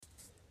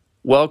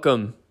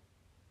Welcome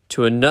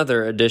to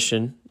another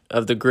edition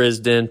of the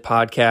Grizz Den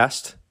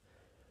podcast.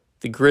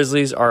 The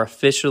Grizzlies are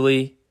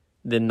officially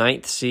the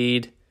 9th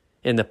seed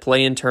in the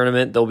play-in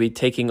tournament. They'll be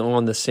taking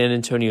on the San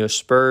Antonio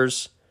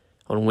Spurs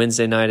on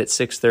Wednesday night at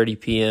 6:30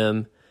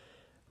 p.m.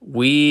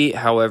 We,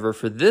 however,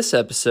 for this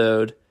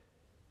episode,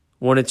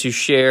 wanted to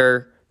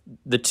share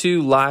the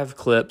two live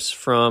clips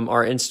from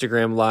our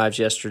Instagram lives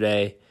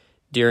yesterday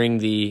during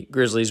the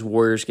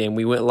Grizzlies-Warriors game.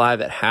 We went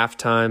live at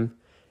halftime,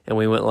 and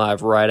we went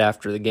live right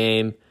after the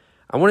game.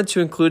 I wanted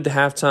to include the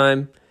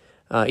halftime,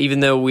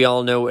 even though we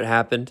all know what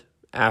happened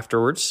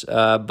afterwards,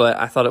 but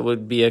I thought it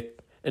would be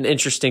an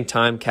interesting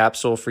time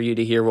capsule for you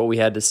to hear what we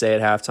had to say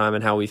at halftime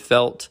and how we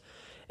felt.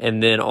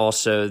 And then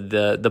also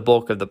the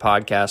bulk of the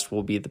podcast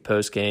will be the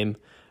post-game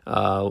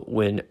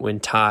when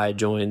Ty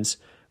joins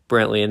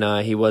Brantley and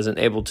I. He wasn't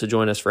able to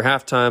join us for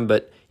halftime,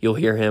 but you'll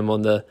hear him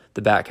on the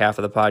back half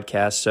of the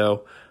podcast.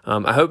 So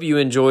I hope you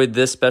enjoyed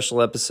this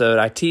special episode.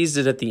 I teased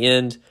it at the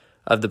end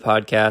of the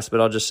podcast, but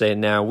I'll just say it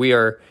now. We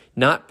are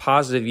not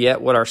positive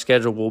yet what our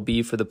schedule will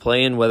be for the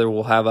play-in, whether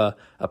we'll have a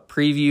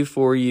preview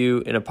for you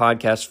in a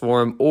podcast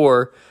form,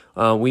 or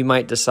we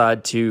might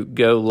decide to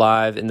go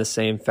live in the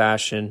same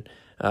fashion,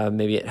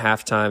 maybe at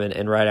halftime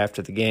and right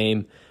after the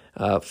game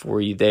for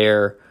you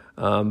there.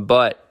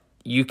 But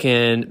you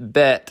can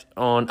bet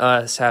on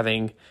us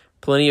having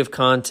plenty of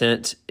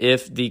content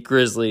if the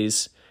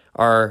Grizzlies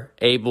are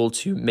able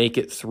to make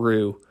it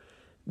through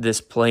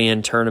this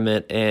play-in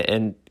tournament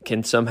and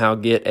can somehow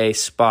get a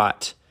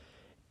spot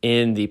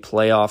in the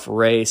playoff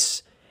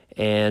race.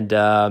 And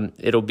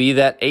it'll be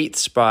that 8th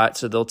spot,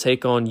 so they'll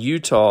take on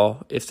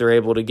Utah if they're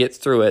able to get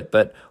through it.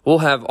 But we'll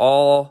have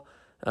all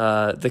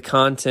the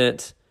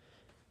content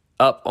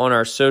up on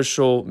our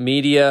social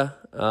media.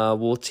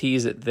 We'll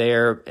tease it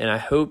there, and I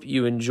hope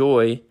you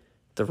enjoy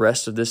the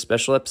rest of this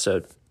special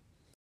episode.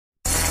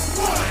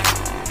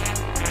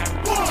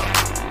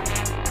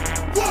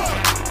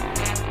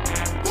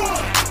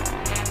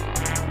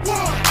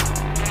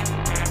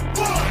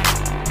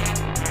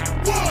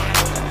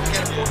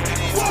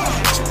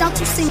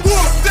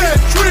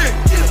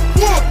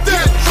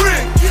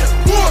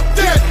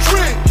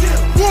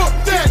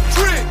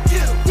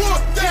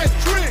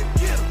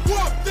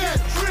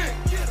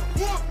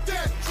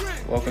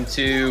 Welcome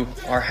to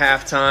our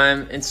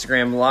halftime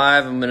Instagram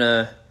live. I'm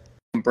gonna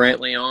put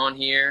Brantley on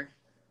here.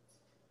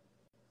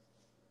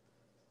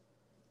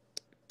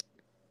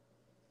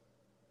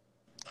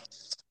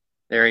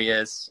 There he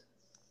is.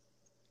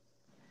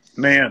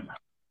 Man.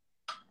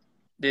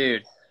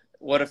 Dude,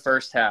 what a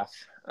first half.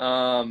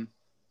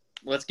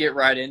 Let's get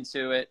right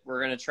into it. We're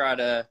going to try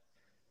to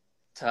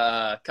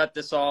cut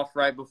this off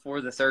right before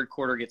the third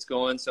quarter gets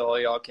going so all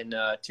y'all can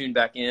tune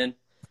back in.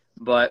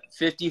 But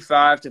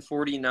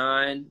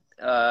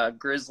 55-49,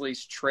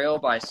 Grizzlies trail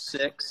by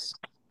 6.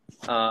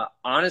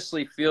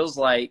 Honestly feels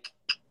like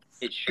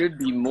it should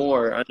be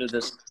more under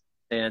the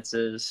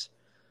circumstances.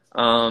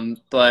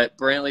 But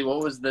Brantley,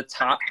 what was the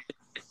top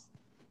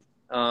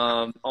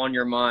on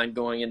your mind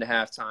going into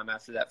halftime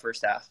after that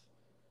first half?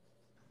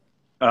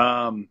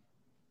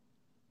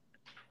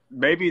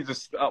 Maybe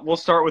we'll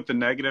start with the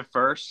negative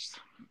first.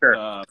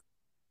 Sure.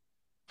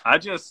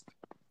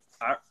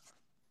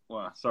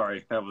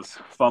 Sorry, that was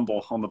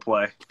fumble on the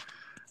play.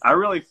 I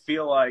really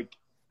feel like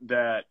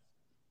that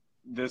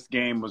this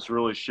game was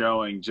really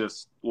showing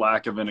just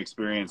lack of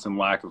inexperience and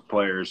lack of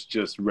players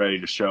just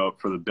ready to show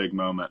up for the big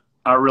moment.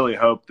 I really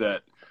hope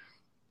that,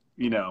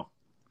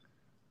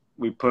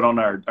 we put on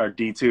our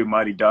D2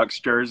 Mighty Ducks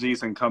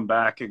jerseys and come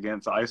back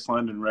against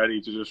Iceland and ready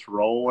to just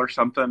roll or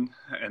something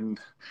in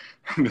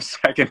the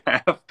second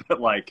half.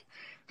 But,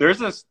 there's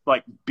this,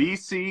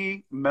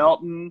 BC,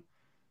 Melton,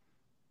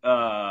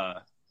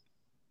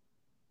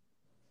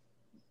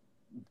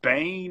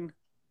 Bain.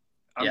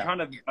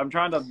 I'm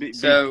trying to be.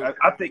 So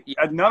I think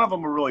none of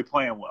them are really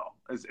playing well,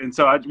 and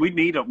so we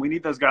need them. We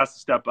need those guys to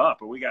step up,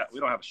 but we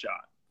don't have a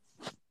shot.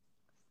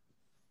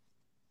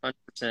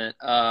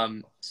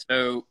 100%.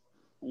 So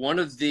one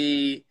of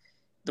the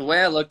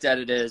way I looked at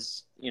it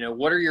is,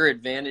 what are your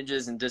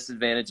advantages and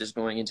disadvantages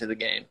going into the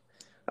game?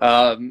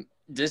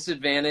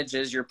 Disadvantage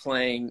is you're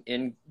playing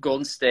in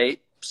Golden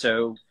State,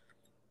 so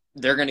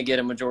they're going to get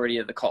a majority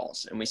of the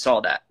calls, and we saw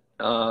that.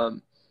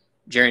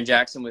 Jaren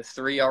Jackson with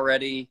 3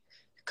 already.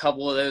 A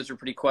couple of those were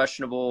pretty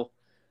questionable.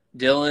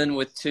 Dylan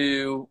with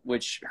 2,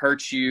 which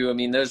hurts you. I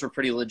mean, those were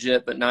pretty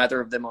legit, but neither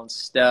of them on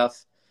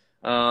Steph.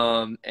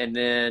 And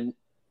then,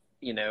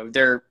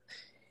 they're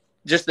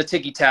just the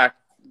ticky-tack.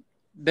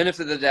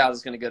 Benefit of the doubt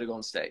is going to go to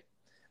Golden State.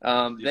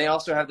 They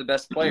also have the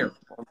best player,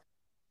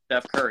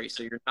 Steph Curry,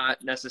 so you're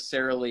not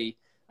necessarily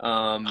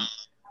at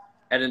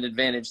an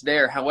advantage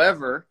there.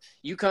 However,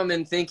 you come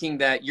in thinking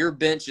that your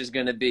bench is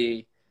going to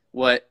be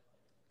what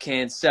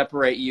can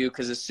separate you,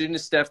 because as soon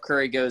as Steph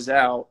Curry goes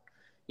out,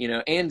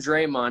 and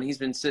Draymond, he's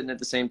been sitting at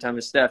the same time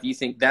as Steph, you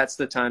think that's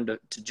the time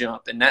to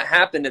jump. And that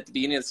happened at the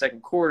beginning of the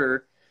second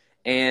quarter,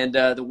 and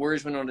the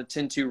Warriors went on a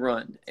 10-2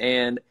 run.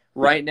 And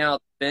right now,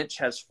 the bench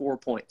has 4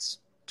 points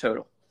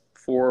total.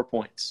 4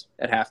 points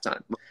at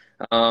halftime.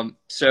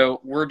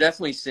 So we're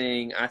definitely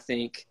seeing, I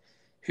think,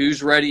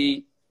 who's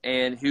ready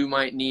and who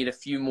might need a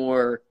few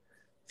more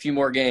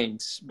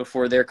games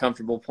before they're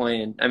comfortable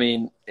playing. I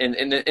mean,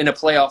 in a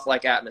playoff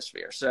like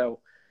atmosphere. So,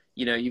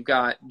 you've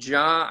got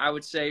Ja, I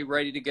would say,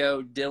 ready to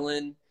go.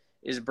 Dylan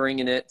is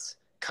bringing it.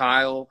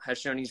 Kyle has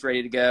shown he's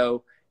ready to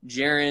go.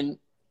 Jaren,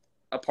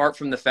 apart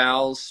from the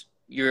fouls,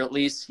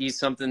 he's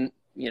something.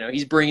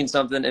 He's bringing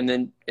something.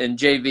 And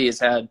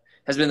JV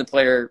has been the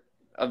player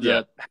of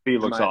the. He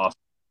looks awesome.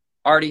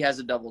 Already has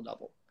a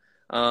double-double.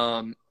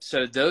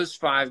 So those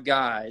 5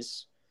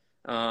 guys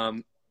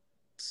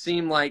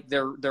seem like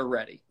they're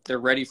ready. They're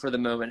ready for the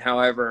moment.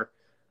 However,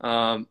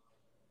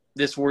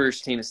 this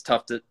Warriors team is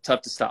tough to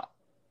stop.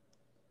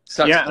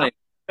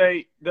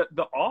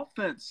 The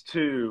offense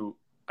too.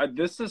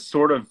 This is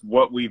sort of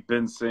what we've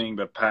been seeing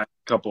the past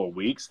couple of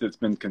weeks. That's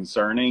been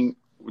concerning,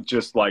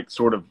 just like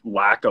sort of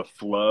lack of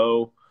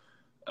flow,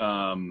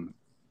 and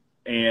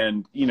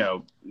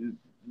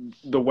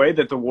the way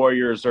that the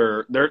Warriors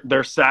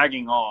they're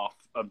sagging off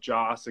of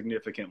Ja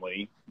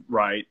significantly,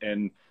 right?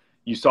 And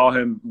you saw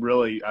him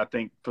really, I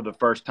think, for the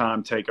first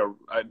time did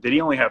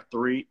he only have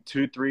 2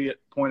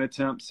 3-point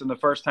attempts in the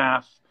first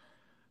half?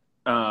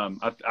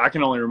 I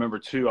can only remember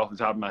 2 off the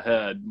top of my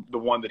head. The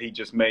one that he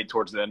just made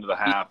towards the end of the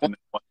half, and then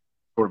one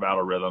sort of out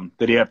of rhythm.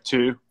 Did he have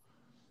 2?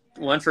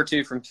 1 for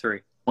 2 from 3.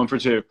 1 for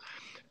 2.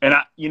 And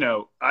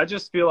I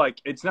just feel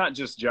like it's not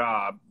just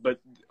Ja,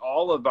 but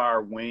all of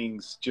our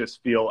wings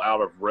just feel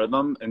out of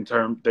rhythm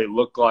they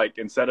look like,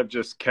 instead of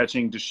just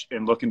catching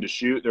and looking to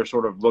shoot, they're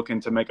sort of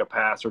looking to make a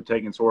pass or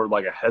taking sort of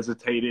like a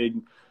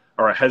hesitated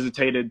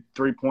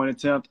 3-point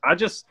attempt. I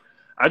just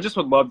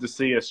would love to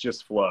see us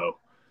just flow.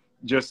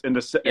 Just in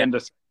the second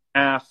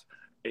half,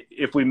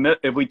 if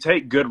we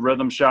take good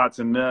rhythm shots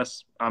and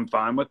miss, I'm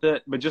fine with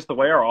it. But just the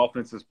way our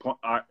offense is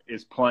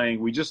playing,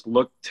 we just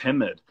look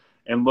timid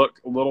and look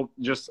a little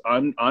just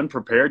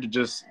unprepared to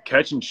just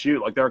catch and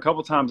shoot. Like, there are a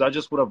couple times I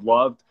just would have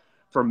loved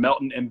for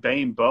Melton and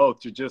Bane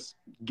both to just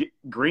get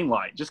green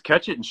light, just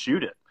catch it and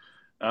shoot it.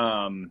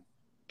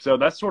 So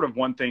that's sort of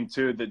one thing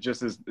too that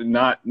just is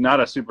not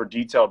a super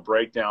detailed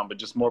breakdown, but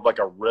just more of like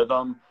a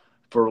rhythm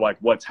for like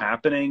what's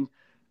happening.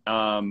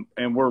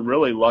 And we're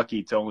really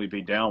lucky to only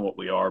be down what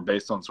we are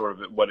based on sort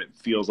of what it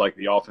feels like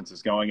the offense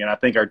is going. And I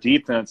think our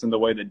defense and the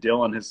way that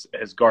Dylan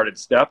has guarded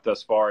Steph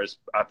thus far is,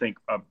 I think,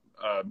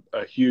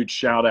 a huge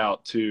shout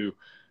out to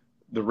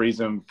the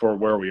reason for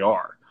where we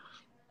are.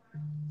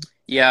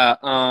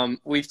 Yeah.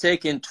 We've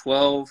taken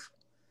 12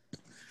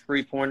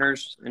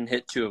 3-pointers and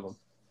hit 2 of them.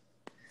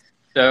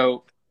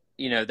 So,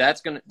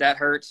 that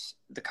hurts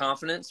the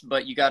confidence,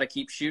 but you got to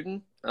keep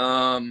shooting.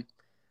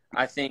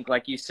 I think,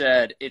 like you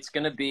said, it's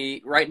going to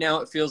be – right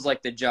now it feels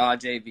like the Ja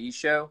JV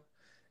show.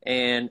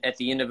 And at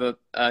the end of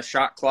a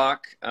shot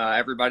clock,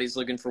 everybody's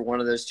looking for one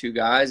of those 2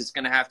 guys. It's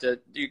going to have to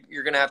 –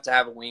 you're going to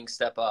have a wing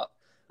step up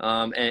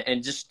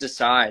and just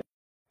decide.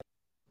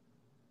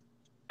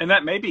 And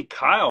that may be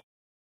Kyle,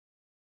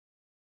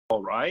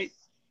 right?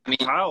 I mean,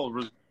 Kyle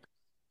was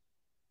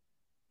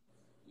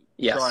 –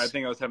 yes. Sorry, I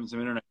think I was having some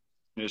internet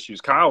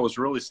issues. Kyle was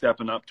really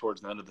stepping up towards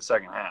the end of the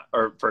second half –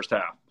 or first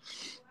half.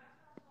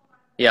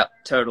 Yeah,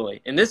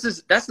 totally. And that's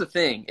the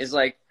thing is,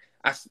 like,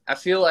 I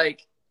feel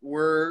like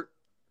we're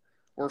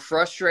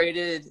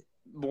frustrated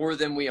more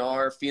than we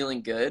are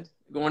feeling good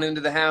going into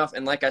the half.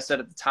 And like I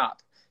said at the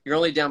top, you're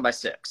only down by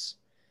 6.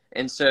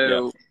 And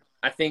so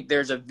I think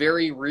there's a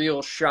very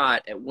real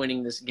shot at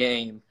winning this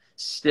game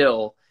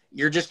still.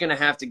 You're just going to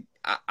have to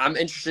 – I'm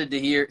interested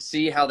to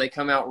see how they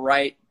come out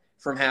right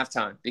from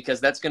halftime, because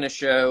that's going to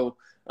show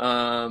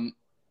what's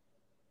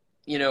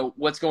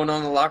going on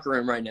in the locker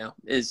room right now.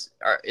 Is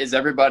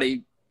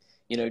everybody –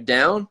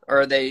 down, or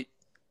are they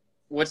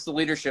 – what's the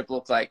leadership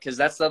look like? Because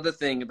that's the other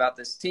thing about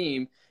this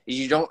team is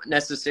you don't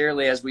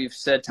necessarily, as we've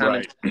said time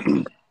and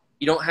time,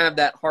 you don't have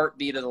that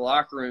heartbeat of the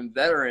locker room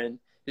veteran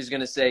who's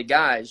going to say,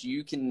 guys,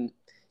 you can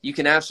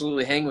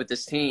absolutely hang with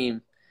this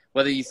team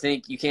whether you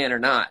think you can or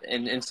not.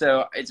 And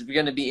so it's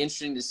going to be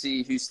interesting to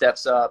see who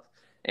steps up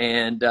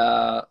and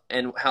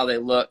how they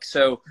look.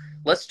 So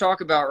let's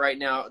talk about right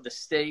now the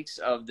stakes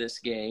of this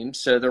game.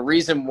 So the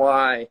reason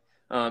why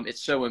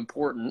it's so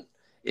important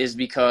is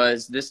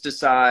because this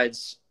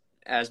decides,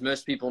 as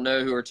most people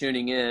know who are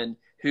tuning in,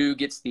 who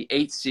gets the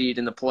 8th seed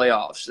in the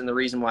playoffs. And the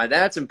reason why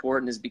that's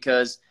important is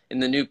because in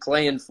the new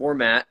play-in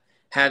format,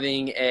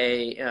 having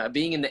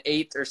being in the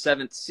 8th or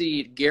 7th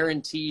seed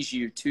guarantees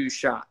you 2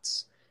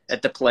 shots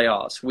at the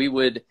playoffs. We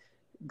would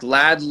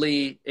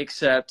gladly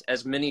accept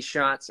as many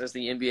shots as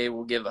the NBA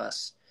will give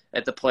us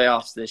at the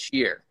playoffs this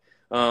year.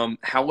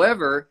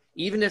 However,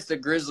 even if the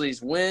Grizzlies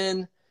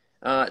win,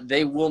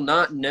 they will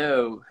not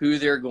know who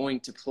they're going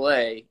to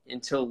play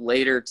until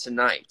later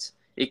tonight.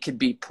 It could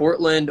be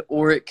Portland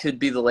or it could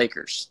be the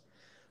Lakers.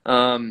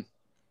 So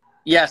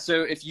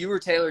if you were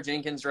Taylor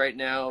Jenkins right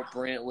now,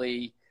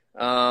 Brantley,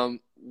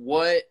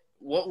 what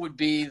would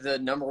be the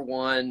number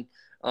one,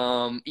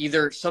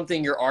 either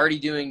something you're already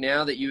doing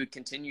now that you would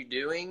continue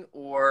doing,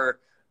 or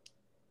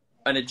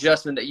an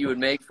adjustment that you would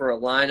make for a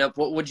lineup?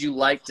 What would you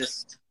like to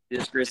see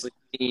this Grizzlies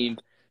team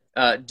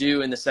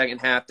do in the second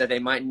half that they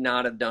might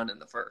not have done in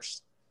the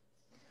first?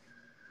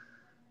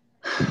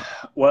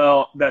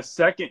 Well, that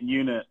second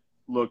unit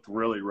looked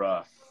really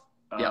rough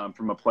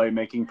from a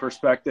playmaking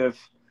perspective.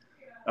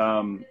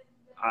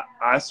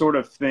 I sort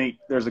of think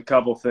there's a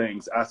couple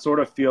things. I sort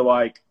of feel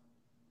like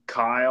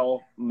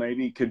Kyle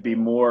maybe could be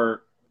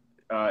more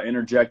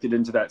interjected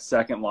into that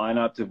second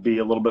lineup to be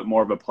a little bit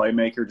more of a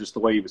playmaker, just the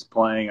way he was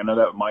playing. I know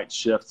that might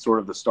shift sort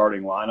of the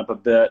starting lineup a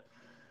bit.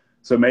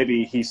 So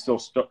maybe he still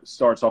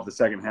starts off the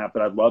second half,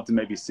 but I'd love to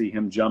maybe see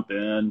him jump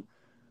in.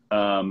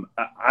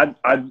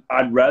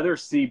 I'd rather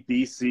see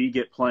BC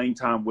get playing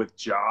time with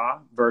Ja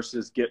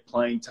versus get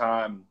playing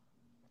time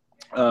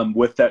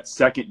with that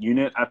second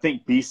unit. I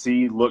think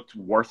BC looked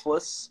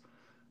worthless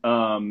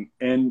in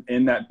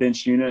that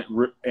bench unit,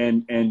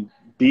 and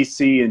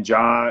BC and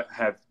Ja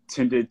have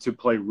tended to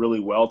play really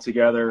well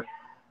together.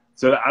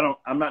 So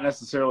I'm not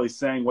necessarily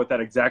saying what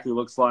that exactly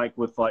looks like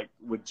with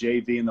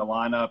JV in the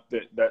lineup.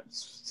 That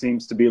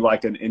seems to be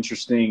like an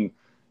interesting,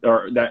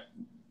 or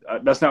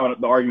that's not what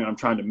the argument I'm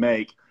trying to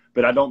make.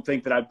 But I don't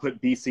think that I'd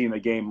put BC in the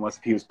game unless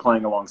he was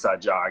playing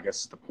alongside Ja, I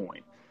guess is the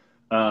point.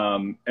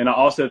 And I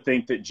also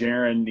think that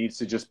Jaren needs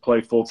to just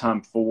play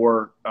full-time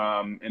 4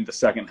 in the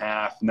second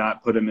half,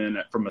 not put him in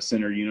from a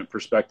center unit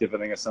perspective. I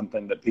think it's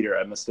something that Peter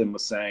Edmiston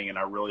was saying, and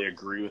I really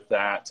agree with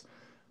that.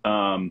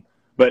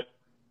 But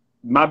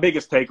my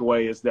biggest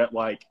takeaway is that,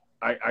 like,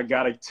 I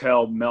got to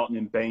tell Melton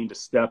and Bain to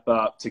step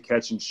up to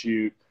catch and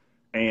shoot.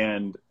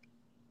 And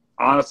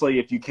honestly,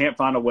 if you can't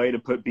find a way to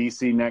put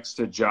BC next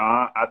to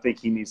Ja, I think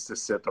he needs to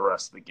sit the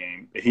rest of the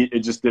game. He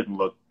just didn't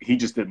look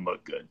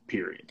good,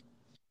 period.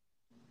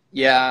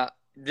 Yeah,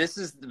 this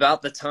is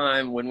about the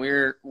time when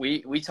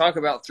we talk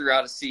about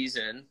throughout a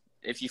season.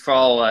 If you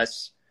follow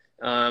us,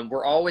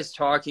 we're always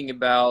talking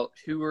about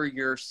who are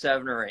your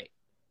 7 or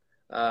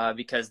 8,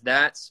 because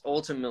that's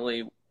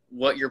ultimately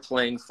what you're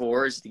playing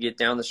for, is to get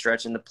down the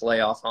stretch in the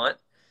playoff hunt.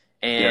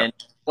 And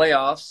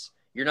playoffs,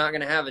 you're not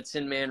going to have a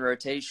 10-man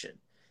rotation.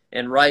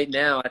 And right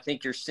now, I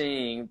think you're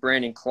seeing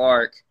Brandon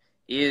Clark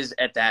is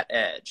at that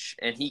edge,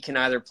 and he can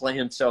either play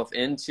himself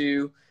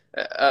into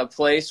a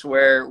place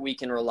where we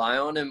can rely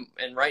on him,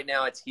 and right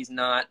now he's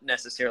not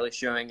necessarily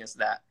showing us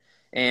that.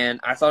 And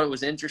I thought it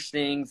was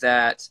interesting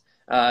that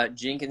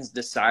Jenkins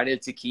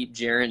decided to keep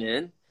Jaren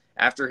in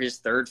after his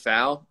third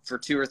foul for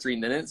 2 or 3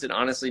 minutes. It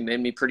honestly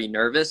made me pretty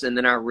nervous, and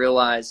then I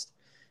realized,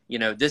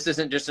 this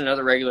isn't just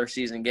another regular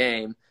season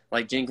game.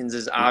 Like, Jenkins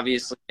is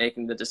obviously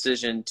making the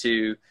decision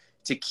to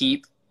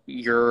keep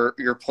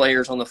your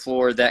players on the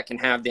floor that can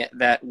have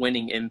that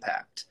winning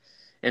impact.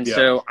 And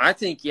so I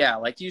think,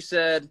 like you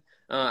said,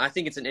 I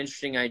think it's an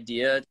interesting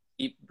idea to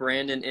keep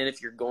Brandon in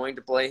if you're going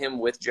to play him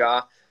with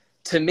Ja.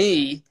 To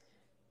me,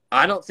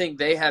 I don't think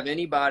they have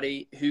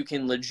anybody who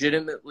can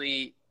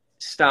legitimately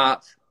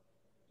stop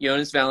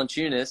Jonas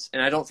Valanciunas,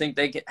 and I don't think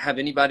they have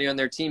anybody on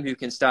their team who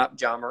can stop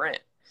Ja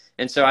Morant.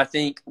 And so I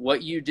think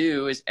what you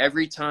do is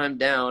every time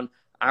down,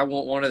 I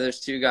want one of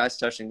those 2 guys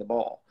touching the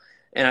ball.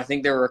 And I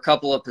think there were a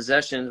couple of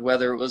possessions,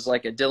 whether it was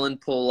like a Dillon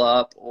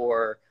pull-up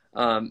or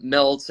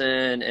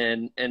Melton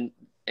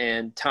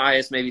and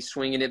Tyus maybe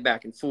swinging it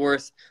back and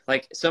forth.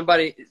 Like,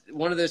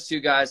 one of those 2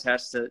 guys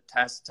has to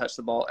touch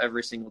the ball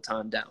every single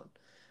time down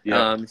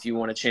if you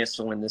want a chance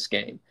to win this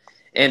game.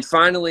 And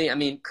finally, I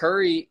mean,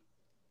 Curry,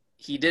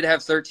 he did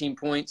have 13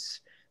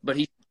 points, but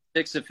he's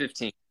 6 of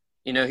 15.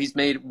 He's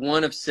made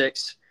 1 of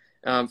 6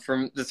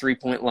 from the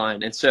 3-point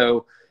line. And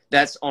so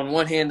that's, on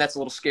one hand, that's a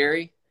little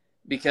scary,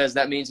 because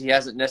that means he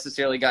hasn't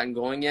necessarily gotten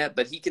going yet,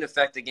 but he can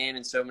affect the game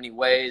in so many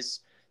ways.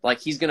 Like,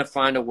 he's going to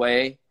find a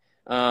way.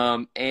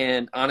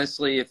 And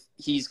honestly, if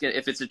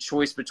it's a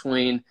choice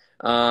between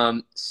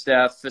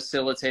Steph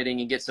facilitating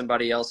and get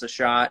somebody else a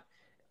shot,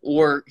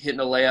 or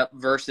hitting a layup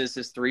versus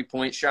his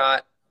 3-point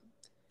shot,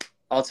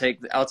 I'll take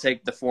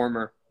the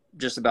former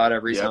just about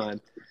every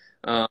time.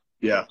 All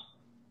right,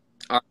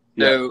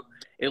 so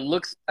it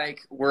looks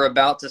like we're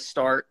about to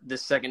start the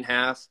second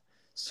half.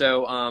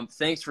 So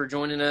thanks for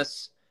joining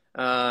us.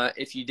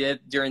 If you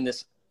did during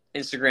this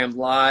Instagram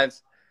Live,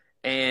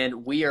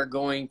 and we are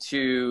going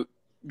to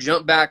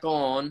jump back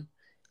on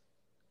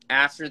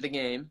after the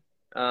game,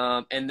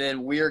 and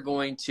then we are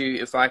going to,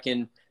 if I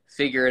can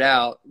figure it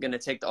out, going to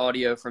take the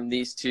audio from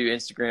these 2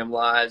 Instagram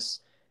Lives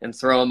and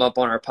throw them up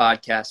on our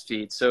podcast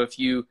feed. So if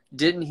you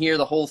didn't hear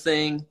the whole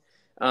thing,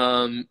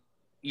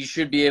 you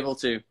should be able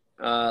to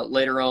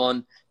later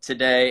on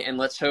today, and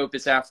let's hope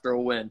it's after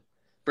a win.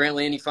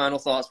 Brantley, any final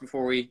thoughts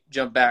before we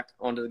jump back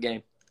onto the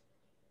game?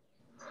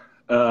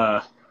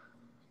 No,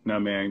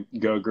 man,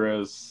 go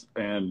Grizz,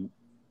 and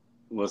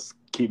let's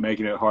keep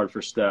making it hard for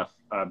Steph.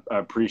 I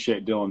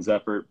appreciate Dylan's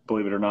effort.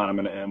 Believe it or not, I'm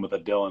going to end with a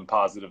Dylan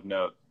positive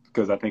note,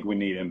 because I think we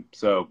need him.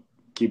 So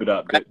keep it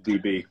up,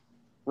 DB.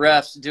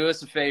 Refs, do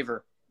us a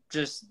favor.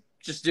 Just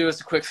do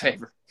us a quick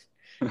favor.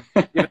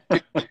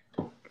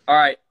 All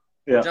right.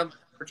 Yeah.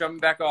 We're jumping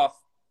back off.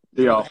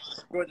 See y'all.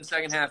 Enjoy the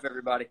second half,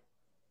 everybody.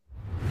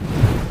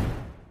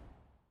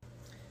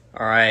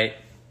 All right.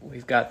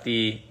 We've got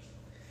the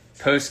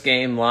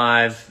post-game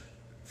live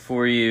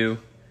for you.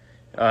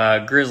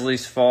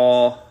 Grizzlies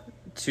fall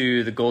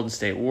to the Golden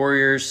State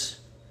Warriors.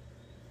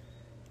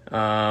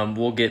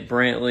 We'll get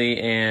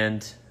Brantley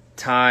and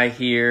Ty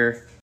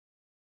here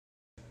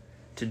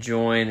to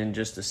join in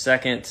just a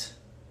second.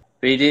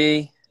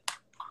 BD,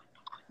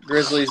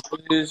 Grizzlies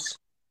lose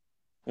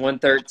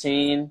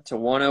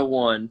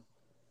 113-101.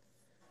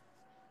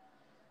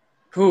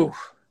 Whew,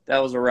 that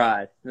was a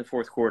ride in the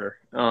fourth quarter.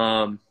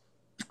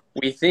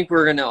 We think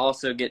we're going to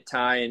also get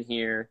Ty in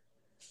here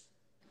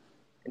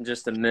in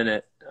just a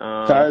minute.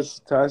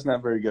 Ty's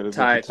not very good at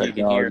Ty, the if you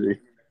can hear.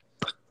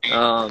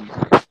 technology.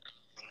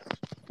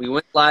 We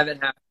went live at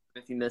halftime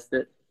if you missed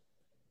it.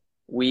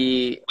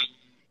 We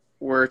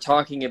were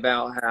talking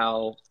about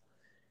how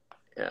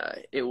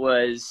it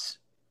was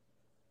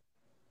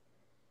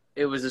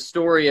a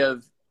story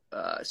of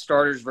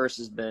starters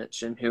versus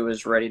bench and who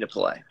was ready to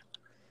play.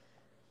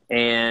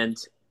 And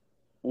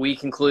we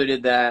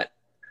concluded that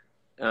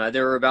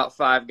there were about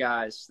 5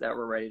 guys that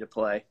were ready to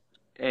play.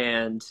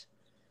 And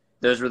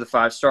those were the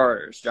 5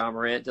 starters: John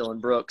Morant,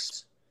 Dylan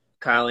Brooks,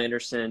 Kyle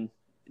Anderson,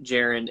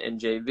 Jaren, and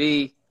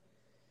JV.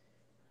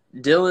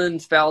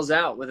 Dylan fouls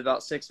out with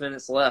about 6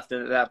 minutes left.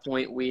 And at that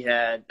point, we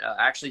had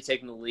actually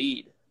taken the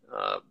lead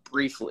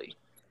briefly.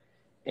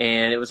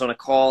 And it was on a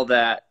call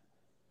that,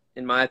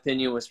 in my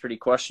opinion, was pretty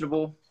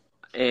questionable.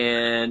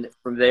 And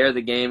from there,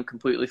 the game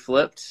completely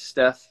flipped.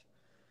 Steph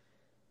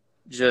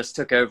just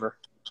took over.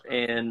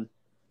 And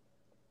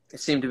it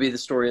seemed to be the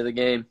story of the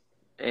game.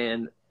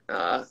 And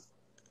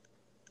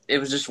it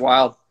was just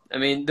wild. I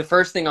mean, the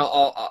first thing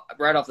I'll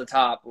right off the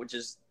top, which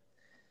is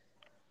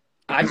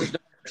I just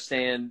don't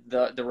understand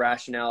the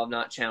rationale of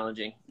not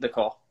challenging the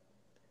call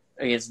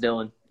against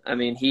Dylan. I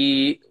mean,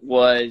 he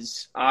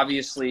was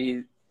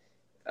obviously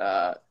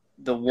the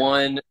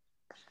one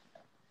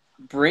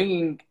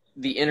bringing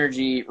the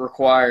energy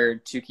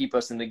required to keep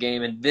us in the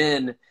game, and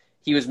then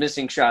he was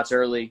missing shots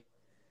early,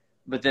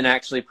 but then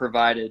actually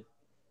provided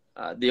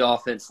the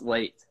offense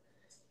late.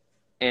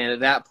 And at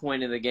that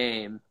point in the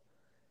game,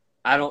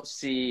 I don't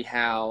see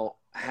how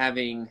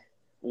having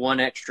one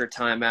extra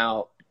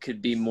timeout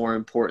could be more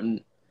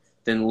important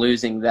than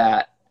losing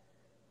that.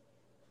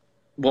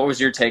 What was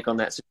your take on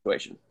that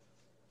situation?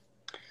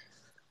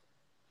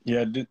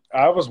 Yeah,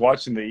 I was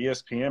watching the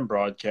ESPN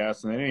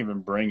broadcast, and they didn't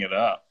even bring it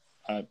up.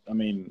 I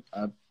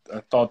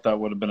thought that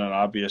would have been an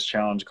obvious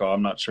challenge call.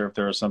 I'm not sure if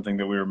there was something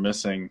that we were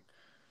missing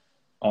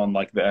on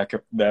like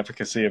the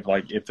efficacy of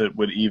like if it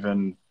would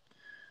even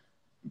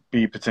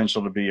be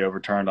potential to be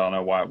overturned. I don't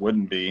know why it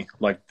wouldn't be.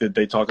 Like, did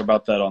they talk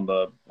about that on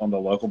the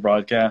local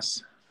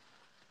broadcast?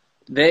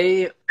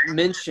 They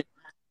mentioned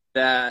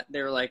that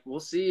they were like, we'll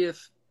see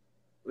if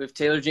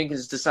Taylor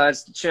Jenkins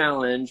decides to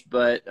challenge,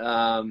 but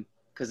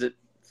because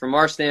from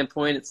our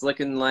standpoint, it's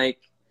looking like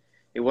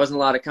it wasn't a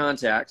lot of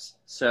contacts.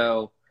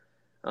 So,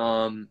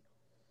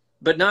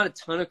 but not a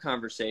ton of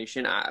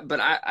conversation. But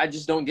I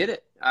just don't get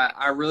it.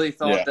 I really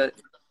thought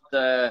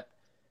that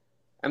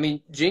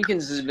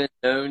Jenkins has been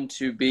known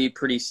to be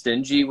pretty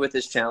stingy with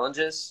his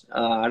challenges.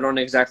 I don't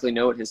exactly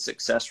know what his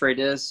success rate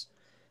is,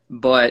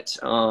 but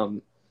I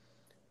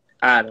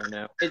don't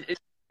know.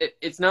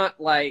 It's not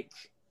like,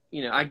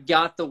 I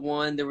got the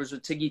one. There was a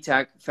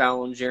ticky-tack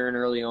foul on Jaren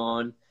early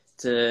on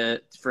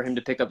for him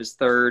to pick up his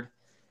third.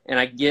 And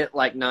I get,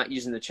 like, not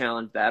using the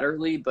challenge that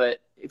early,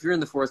 but if you're in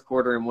the fourth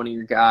quarter and one of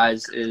your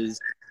guys is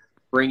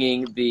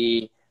bringing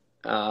the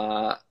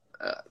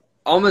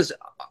almost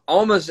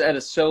at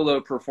a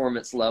solo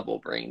performance level,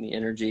 bringing the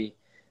energy,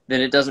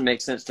 then it doesn't make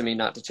sense to me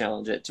not to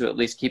challenge it, to at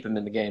least keep him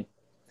in the game.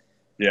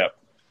 Yeah.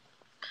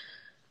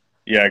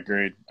 Yeah,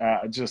 agreed.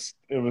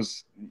 It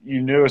was,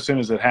 you knew as soon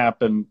as it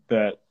happened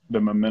that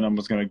the momentum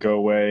was going to go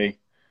away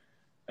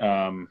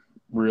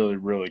really,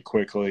 really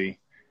quickly.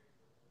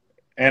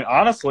 And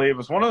honestly, it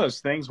was one of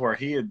those things where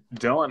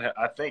Dylan,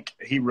 I think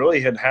he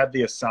really had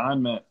the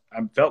assignment,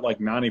 I felt like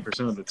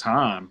 90% of the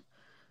time,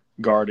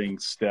 guarding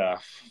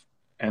Steph.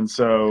 And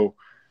so,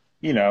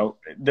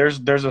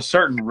 there's a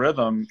certain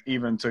rhythm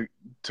even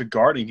to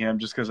guarding him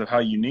just because of how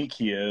unique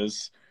he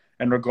is.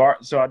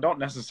 So I don't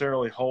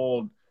necessarily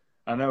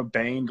I know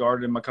Bane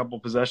guarded him a couple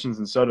possessions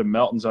and so did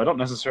Melton. So I don't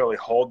necessarily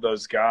hold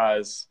those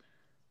guys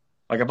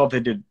like I thought they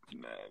did.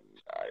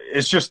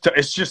 It's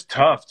just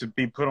tough to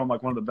be put on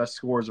like one of the best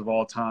scorers of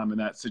all time in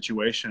that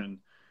situation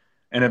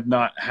and have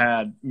not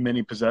had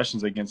many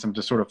possessions against him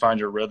to sort of find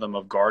your rhythm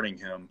of guarding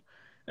him.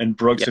 And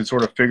Brooks had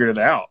sort of figured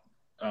it out.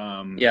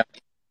 Yeah.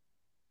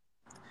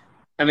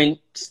 I mean,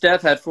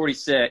 Steph had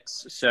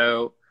 46,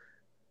 so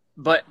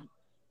but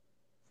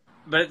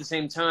at the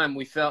same time,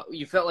 you felt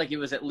like it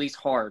was at least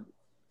hard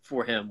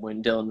for him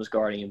when Dylan was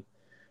guarding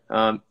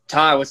him.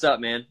 Ty, what's up,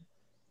 man?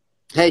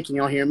 Hey, can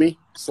y'all hear me?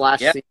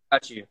 Yeah,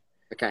 got you.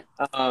 Okay.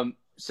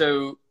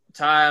 So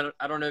Ty,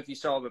 I don't know if you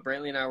saw, but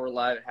Brantley and I were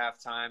live at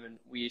halftime, and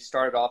we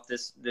started off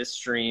this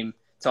stream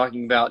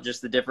talking about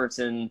just the difference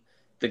in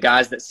the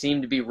guys that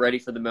seemed to be ready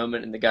for the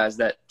moment and the guys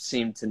that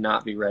seemed to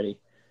not be ready.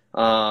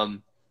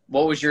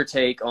 What was your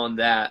take on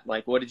that?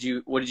 Like, what did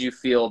you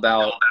feel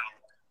about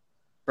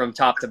from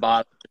top to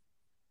bottom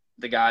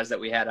the guys that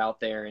we had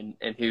out there and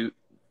who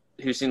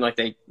seemed like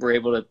they were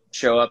able to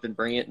show up and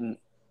bring it and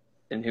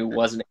who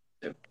wasn't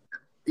able to?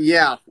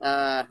 Yeah,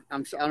 I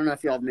don't know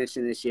if y'all have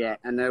mentioned this yet.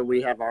 I know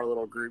we have our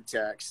little group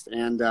text,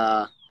 and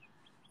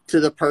to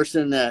the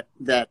person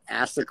that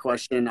asked the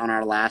question on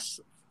our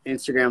last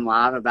Instagram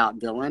Live about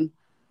Dylan,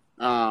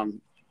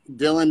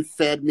 Dylan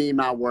fed me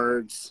my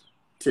words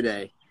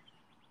today,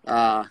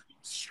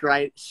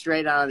 straight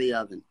out of the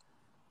oven.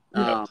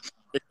 Yeah.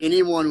 If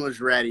anyone was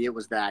ready, it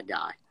was that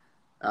guy.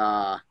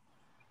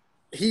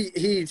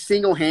 He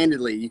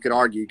single-handedly, you could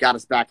argue, got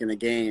us back in the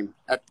game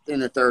in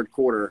the third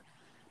quarter.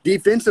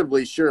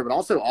 Defensively, sure, but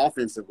also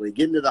offensively,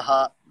 getting to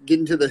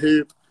the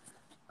hoop.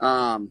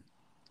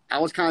 I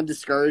was kind of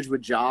discouraged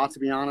with Ja, to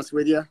be honest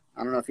with you.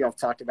 I don't know if y'all have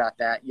talked about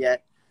that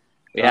yet.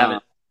 We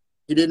haven't.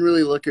 He didn't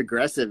really look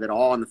aggressive at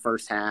all in the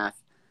first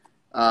half.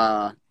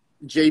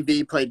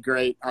 JV played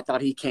great. I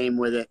thought he came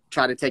with it,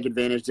 tried to take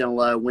advantage down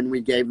low when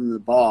we gave him the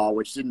ball,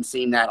 which didn't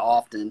seem that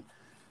often.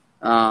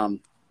 I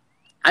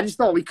just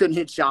thought we couldn't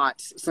hit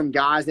shots. Some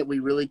guys that we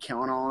really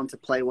count on to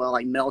play well,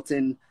 like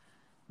Melton,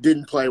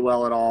 didn't play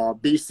well at all.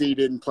 BC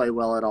didn't play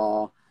well at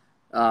all.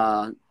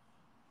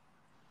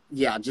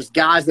 Yeah, just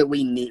guys that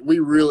we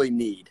really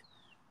need.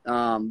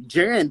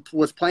 Jaron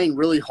was playing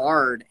really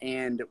hard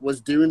and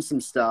was doing some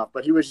stuff,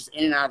 but he was just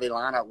in and out of the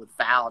lineup with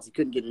fouls. He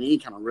couldn't get any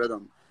kind of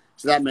rhythm,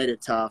 so that made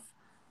it tough.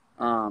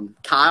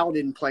 Kyle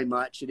didn't play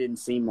much, it didn't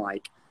seem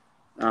like.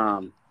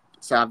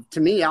 So to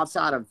me,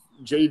 outside of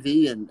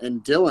JV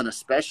and Dylan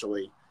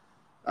especially,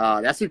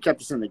 that's who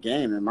kept us in the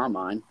game in my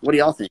mind. What do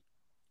y'all think?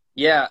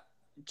 Yeah,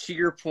 to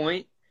your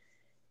point,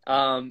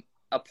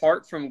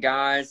 apart from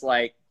guys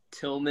like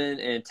Tillman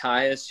and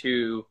Tyus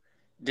who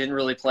didn't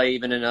really play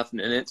even enough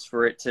minutes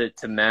for it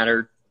to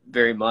matter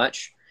very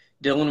much,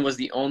 Dylan was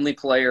the only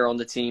player on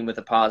the team with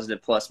a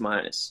positive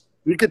plus-minus.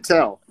 You could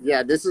tell.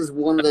 Yeah, this is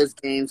one of those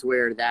games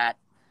where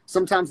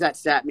sometimes that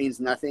stat means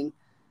nothing.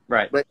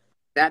 Right. But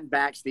that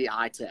backs the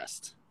eye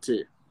test,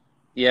 too.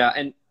 Yeah,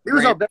 and he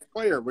was our best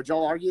player. Would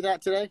y'all argue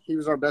that today? He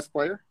was our best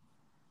player?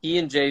 He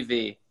and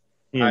JV.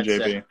 I'd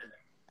say.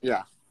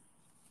 Yeah.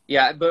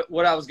 Yeah, but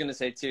what I was going to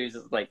say, too, is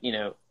like,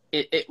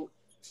 it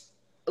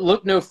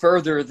look no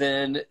further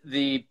than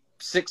the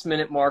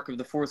 6-minute mark of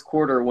the fourth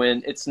quarter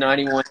when it's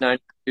 91-92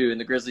 and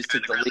the Grizzlies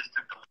took the lead.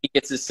 He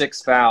gets his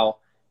sixth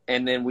foul,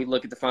 and then we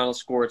look at the final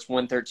score. It's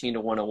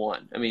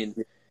 113-101. I mean,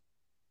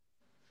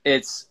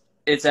 it's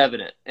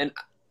evident. And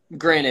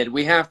granted,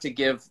 we have to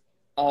give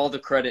all the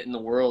credit in the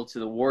world to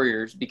the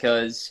Warriors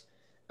because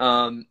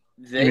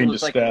they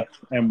look like Steph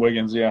and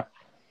Wiggins. Yeah.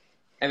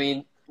 I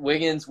mean,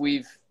 Wiggins,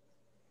 he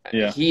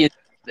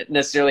hasn't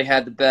necessarily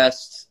had the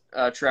best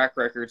track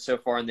record so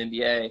far in the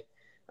NBA,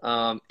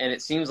 and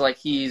it seems like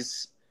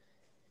he's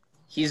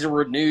a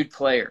renewed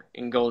player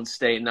in Golden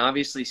State, and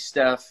obviously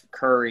Steph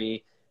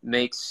Curry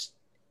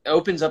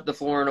opens up the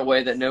floor in a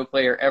way that no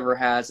player ever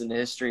has in the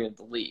history of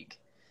the league.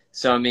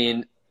 So I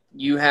mean,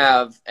 you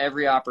have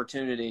every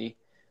opportunity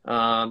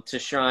to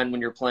shine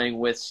when you're playing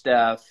with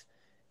Steph,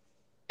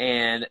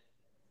 and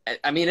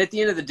I mean, at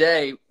the end of the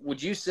day,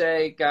 would you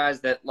say,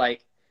 guys, that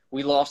like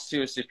we lost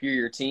to a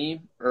superior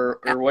team, or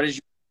what is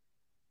your?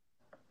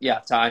 Yeah,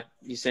 Ty,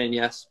 you saying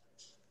yes?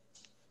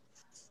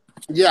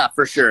 Yeah,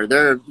 for sure.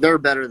 They're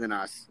better than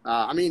us.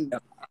 I mean,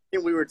 I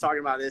think we were talking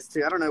about this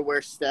too. I don't know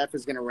where Steph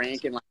is going to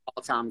rank in like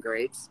all-time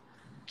greats.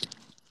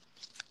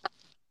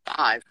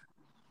 5.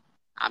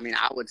 I mean,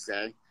 I would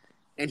say,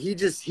 and he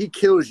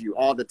kills you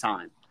all the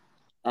time.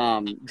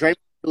 Draymond's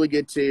really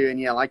good too, and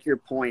yeah, like your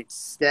point,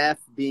 Steph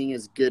being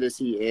as good as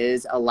he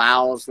is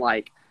allows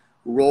like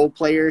role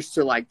players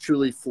to like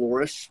truly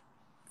flourish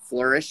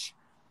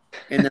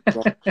in the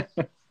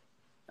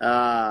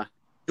role.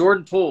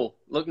 Jordan Poole,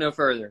 look no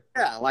further.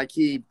 Yeah, like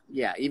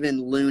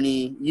even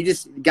Looney.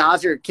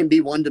 Guys can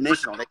be one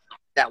dimensional. They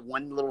that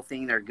one little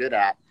thing they're good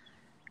at,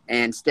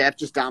 and Steph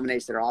just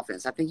dominates their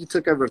offense. I think he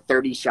took over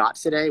 30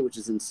 shots today, which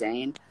is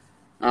insane.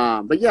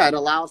 But yeah, it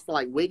allows for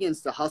like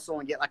Wiggins to hustle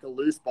and get like a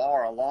loose ball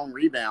or a long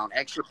rebound,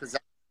 extra possession.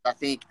 I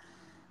think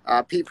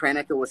Pete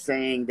Pranica was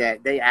saying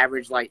that they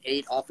averaged like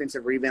 8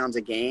 offensive rebounds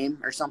a game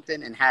or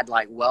something, and had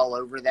like well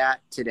over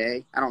that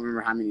today. I don't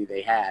remember how many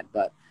they had,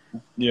 but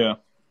yeah.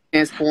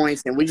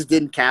 Points, and we just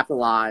didn't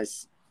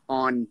capitalize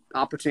on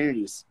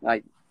opportunities.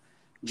 Like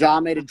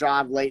Ja made a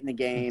drive late in the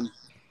game.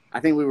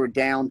 I think we were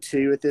down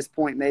 2 at this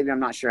point. Maybe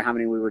I'm not sure how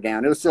many we were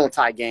down. It was still a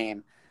tight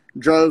game.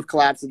 Drove,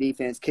 collapsed the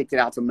defense, kicked it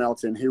out to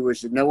Melton,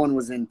 no one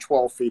was in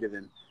 12 feet of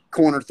him.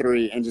 Corner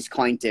 3 and just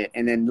clanked it.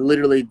 And then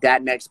literally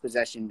that next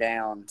possession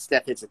down,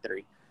 Steph hits a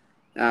 3.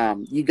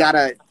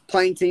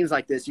 Playing teams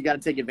like this, you got to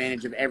take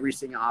advantage of every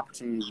single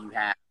opportunity you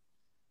have.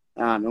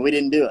 And we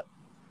didn't do it.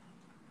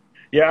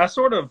 Yeah,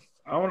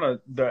 I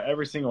want the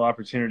every single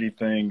opportunity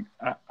thing.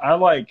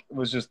 I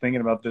was just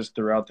thinking about this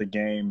throughout the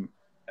game,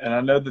 and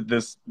I know that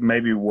this may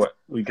be what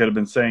we could have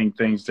been saying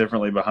things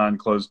differently behind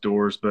closed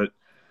doors, but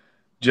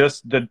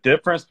just the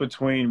difference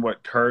between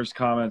what Kerr's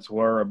comments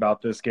were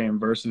about this game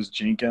versus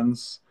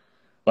Jenkins.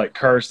 Like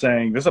Kerr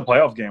saying, "This is a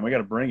playoff game. We got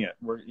to bring it."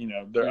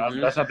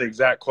 That's not the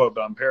exact quote,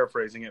 but I'm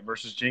paraphrasing it.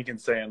 Versus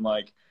Jenkins saying,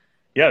 "Like,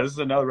 yeah, this is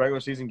another regular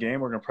season game.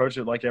 We're gonna approach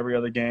it like every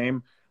other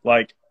game.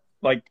 Like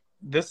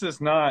this is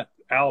not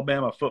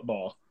Alabama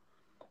football.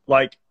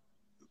 like,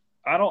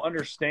 I don't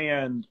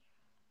understand.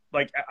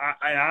 Like,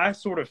 I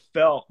sort of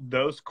felt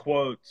those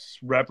quotes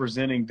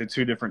representing the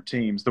two different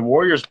teams. The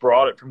Warriors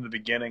brought it from the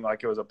beginning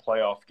like it was a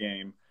playoff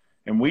game,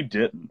 and we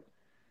didn't.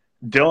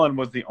 Dylan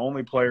was the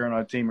only player on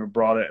our team who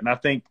brought it. And I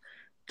think,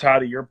 Ty,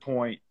 to your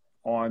point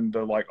on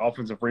the like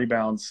offensive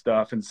rebound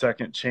stuff and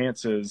second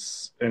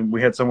chances, and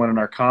we had someone in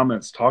our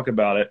comments talk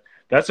about it,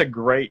 that's a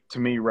great, to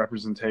me,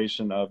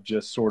 representation of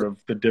just sort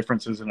of the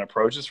differences in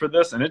approaches for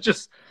this. And it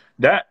just,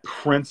 that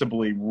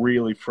principally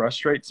really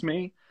frustrates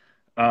me.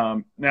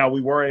 Now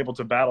we were able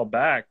to battle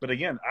back, but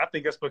again, I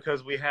think that's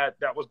because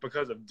that was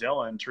because of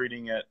Dylan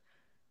treating it.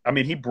 I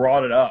mean, he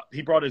brought it up.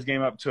 He brought his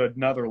game up to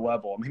another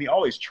level. I mean, he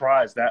always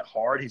tries that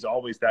hard. He's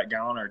always that guy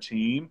on our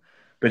team,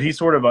 but he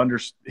sort of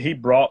he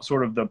brought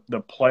sort of the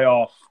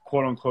playoff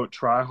quote unquote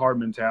try hard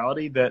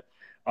mentality that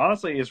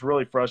honestly is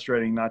really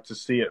frustrating not to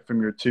see it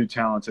from your two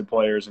talented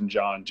players in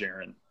John and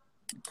Jaren,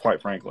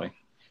 quite frankly.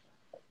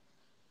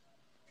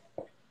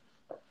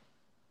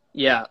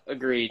 Yeah,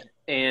 agreed.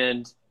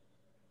 And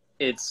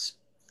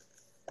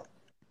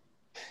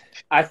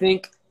I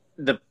think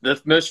the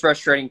most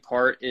frustrating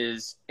part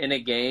is in a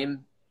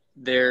game,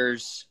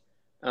 there's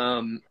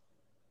the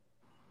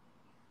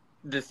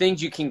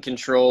things you can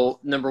control.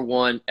 Number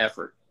one,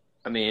 effort.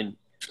 I mean,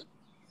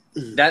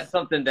 that's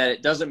something that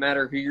it doesn't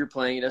matter who you're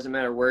playing. It doesn't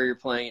matter where you're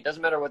playing. It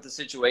doesn't matter what the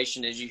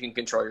situation is. You can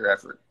control your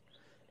effort.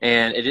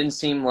 And it didn't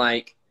seem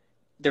like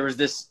there was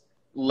this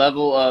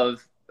level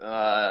of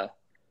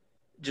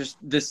just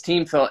this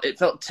team felt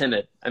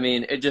timid. I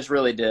mean, it just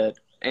really did.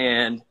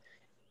 And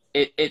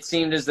it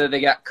seemed as though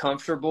they got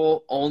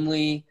comfortable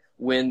only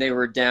when they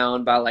were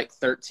down by like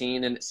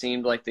 13 and it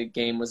seemed like the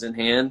game was in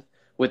hand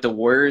with the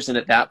Warriors. And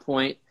at that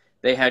point,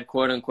 they had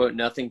quote unquote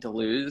nothing to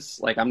lose.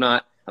 Like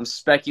I'm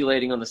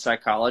speculating on the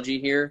psychology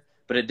here,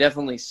 but it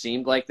definitely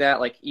seemed like that.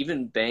 Like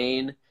even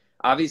Bane,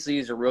 obviously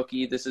he's a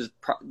rookie. This is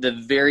the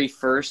very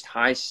first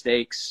high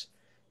stakes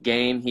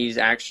game he's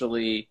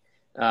actually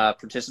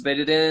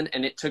participated in.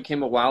 And it took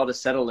him a while to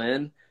settle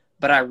in,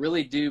 but I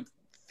really do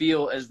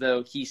feel as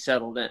though he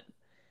settled in.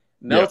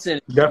 Melton,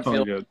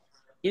 definitely good.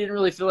 He didn't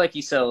really feel like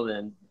he settled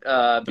in.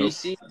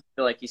 BC didn't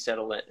feel like he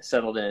settled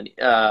in.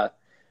 I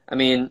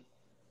mean,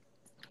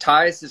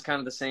 Tyus is kind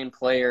of the same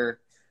player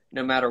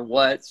no matter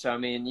what. So I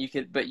mean, you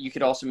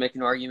could also make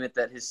an argument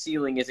that his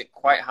ceiling isn't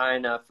quite high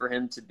enough for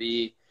him to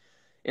be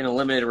in a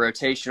limited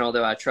rotation.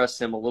 Although I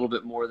trust him a little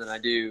bit more than I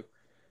do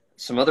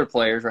some other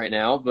players right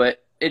now.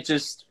 But it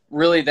just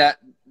really that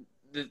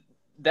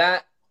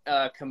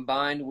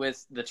combined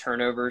with the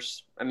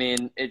turnovers. I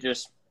mean, it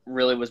just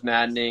really was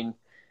maddening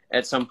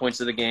at some points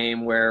of the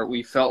game where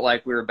we felt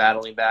like we were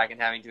battling back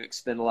and having to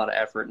expend a lot of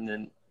effort, and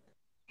then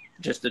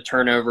just a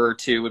turnover or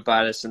two would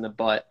bite us in the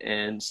butt,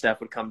 and Steph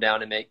would come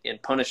down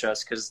and punish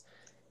us because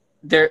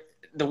the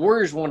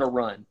Warriors want to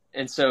run,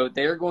 and so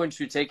they're going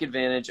to take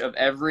advantage of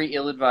every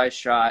ill-advised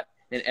shot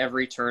and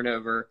every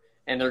turnover,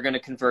 and they're going to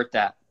convert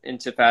that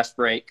into fast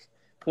break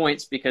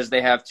points because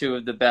they have two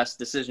of the best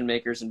decision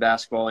makers in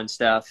basketball in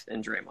Steph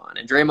and Draymond.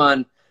 And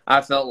Draymond, I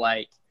felt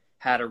like,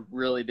 had a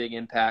really big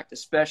impact,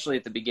 especially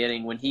at the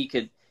beginning when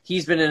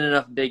he's been in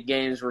enough big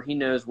games where he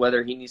knows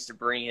whether he needs to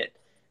bring it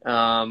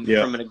from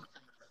a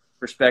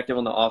perspective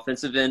on the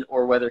offensive end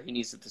or whether he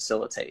needs to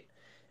facilitate.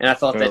 And I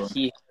thought that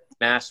he had a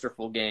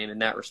masterful game in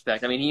that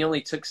respect. I mean, he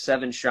only took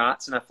 7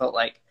 shots, and I felt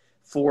like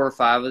 4 or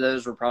 5 of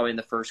those were probably in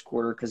the first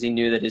quarter because he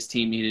knew that his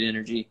team needed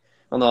energy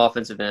on the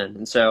offensive end.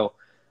 And so,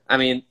 I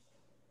mean,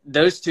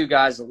 those two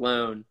guys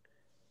alone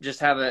just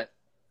have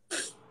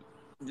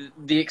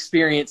the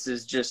experience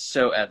is just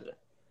so evident.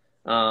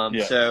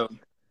 So,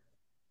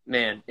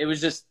 man, it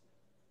was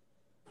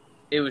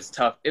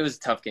tough. It was a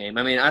tough game.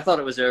 I mean, I thought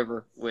it was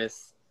over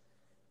with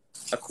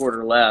a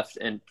quarter left,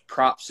 and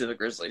props to the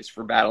Grizzlies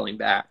for battling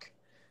back.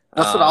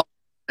 That's what I'll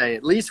say.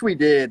 At least we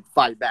did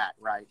fight back,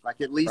 right? Like,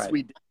 at least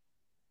we did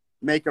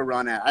make a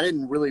run at it. I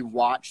didn't really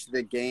watch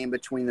the game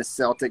between the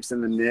Celtics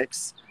and the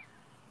Knicks,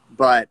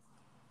 but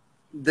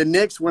the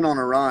Knicks went on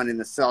a run, and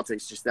the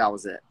Celtics that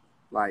was it.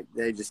 Like,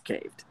 they just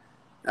caved.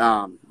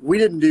 We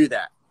didn't do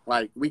that.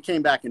 Like, we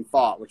came back and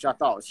fought, which I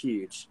thought was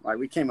huge. Like,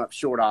 we came up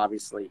short,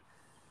 obviously.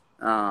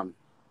 And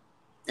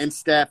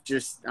Steph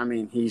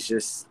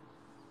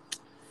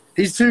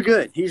he's too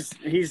good. He's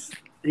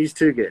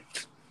too good.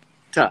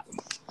 Tough.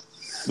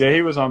 Yeah,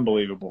 he was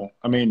unbelievable.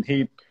 I mean,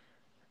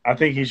 I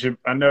think he should.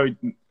 I know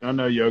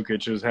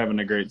Jokic is having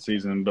a great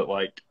season, but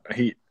like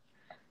it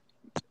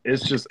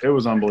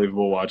was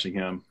unbelievable watching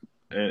him,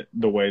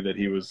 the way that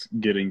he was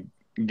getting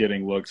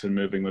looks and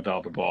moving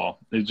without the ball.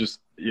 It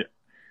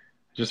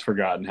just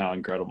forgotten how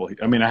incredible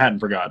I hadn't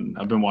forgotten.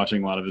 I've been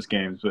watching a lot of his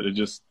games, but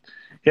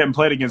he hadn't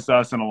played against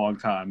us in a long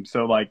time.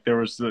 So like there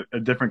was a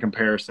different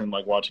comparison,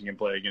 like watching him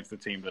play against the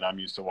team that I'm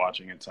used to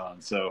watching a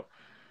ton. So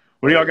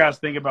what do y'all guys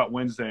think about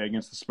Wednesday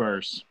against the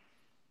Spurs?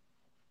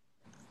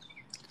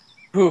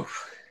 Whew.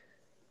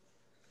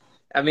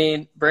 I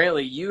mean,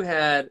 Brantley, you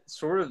had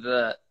sort of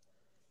the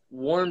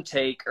warm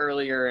take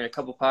earlier in a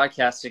couple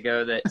podcasts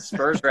ago that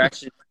Spurs are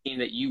actually a team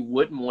that you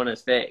wouldn't want to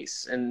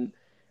face. And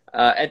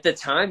At the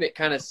time, it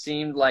kind of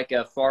seemed like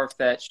a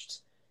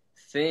far-fetched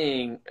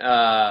thing,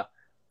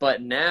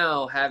 but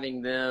now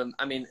having them,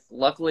 I mean,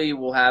 luckily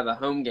we'll have a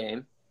home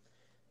game,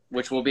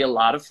 which will be a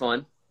lot of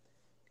fun,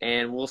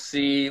 and we'll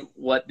see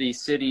what the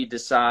city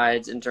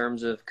decides in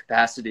terms of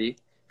capacity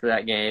for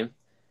that game,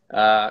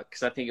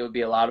 because I think it would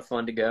be a lot of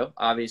fun to go,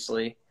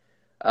 obviously.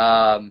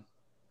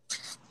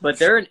 But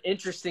they're an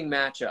interesting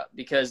matchup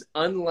because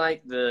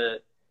unlike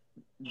the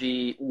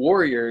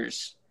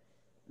Warriors,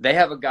 they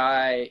have a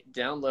guy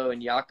down low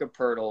in Jakob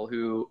Poeltl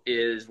who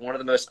is one of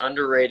the most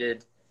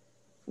underrated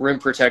rim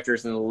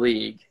protectors in the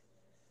league,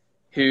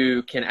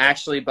 who can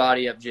actually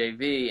body up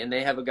JV, and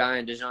they have a guy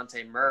in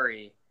DeJounte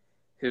Murray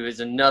who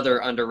is another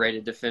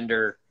underrated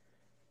defender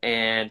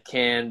and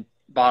can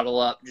bottle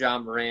up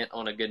John Morant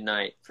on a good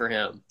night for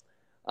him.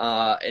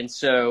 And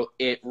so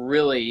it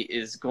really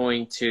is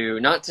going to,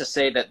 not to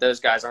say that those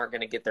guys aren't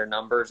going to get their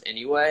numbers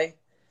anyway,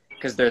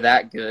 because they're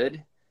that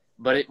good,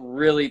 but it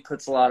really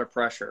puts a lot of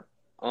pressure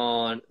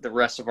on the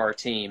rest of our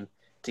team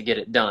to get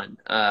it done.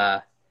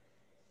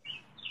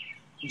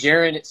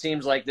 Jaren, it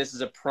seems like this is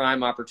a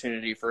prime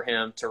opportunity for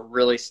him to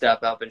really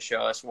step up and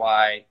show us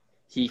why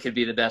he could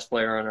be the best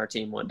player on our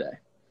team one day.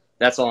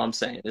 That's all I'm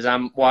saying, is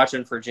I'm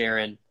watching for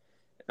Jaren.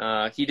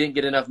 He didn't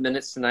get enough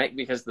minutes tonight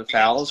because of the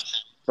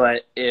fouls,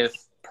 but if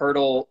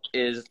Poeltl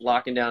is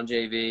locking down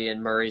JV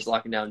and Murray's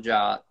locking down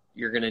Ja,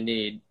 you're going to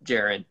need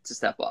Jaren to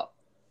step up.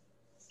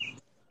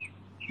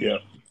 Yeah.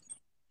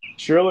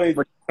 Surely,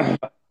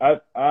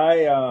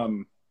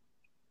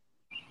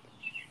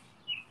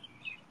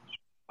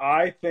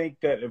 I think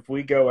that if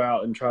we go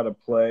out and try to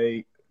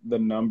play the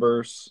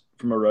numbers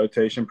from a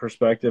rotation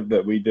perspective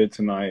that we did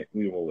tonight,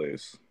 we will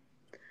lose.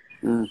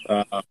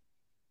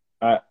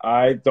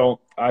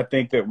 I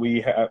think that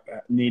we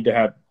need to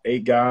have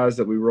 8 guys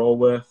that we roll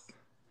with.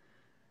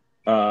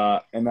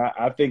 And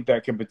I think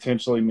that could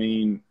potentially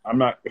mean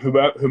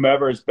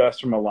whomever is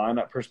best from a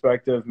lineup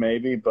perspective,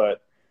 maybe,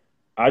 but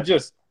I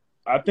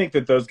think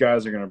that those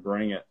guys are going to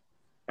bring it.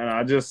 And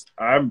I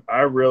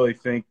really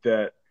think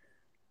that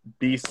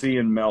BC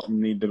and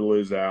Melton need to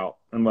lose out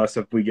unless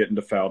if we get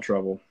into foul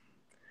trouble.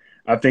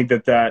 I think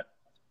that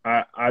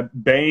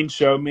Bain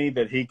showed me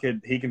that he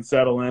can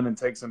settle in and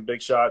take some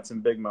big shots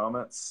in big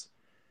moments.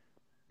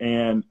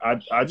 And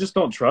I just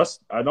don't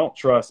trust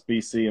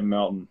BC and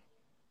Melton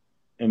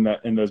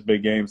in those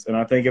big games. And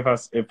I think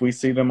if we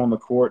see them on the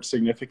court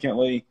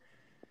significantly,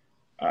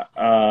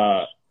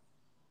 I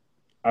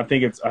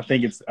think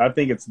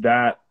it's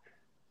that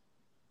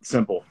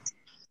simple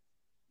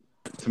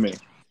to me.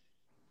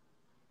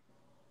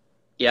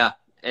 Yeah,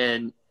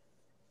 and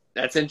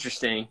that's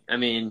interesting. I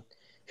mean,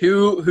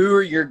 who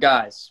are your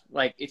guys?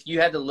 Like, if you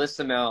had to list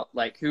them out,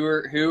 like who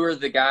are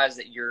the guys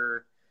that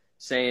you're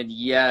saying,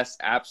 yes,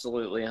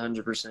 absolutely,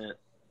 100%,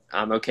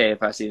 I'm okay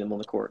if I see them on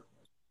the court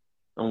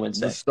on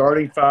Wednesday? The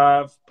starting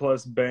 5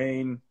 plus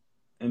Bain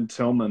and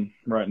Tillman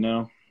right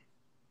now.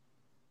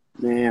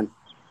 Man.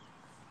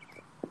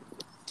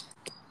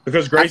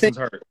 Because Grayson's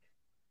hurt.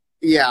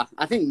 Yeah,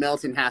 I think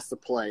Melton has to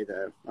play,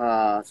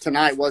 though.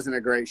 Tonight wasn't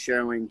a great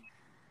showing.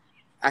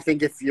 I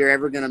think if you're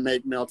ever going to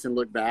make Melton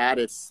look bad,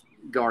 it's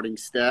guarding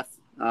Steph.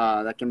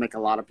 That can make a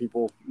lot of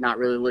people not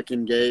really look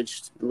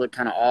engaged and look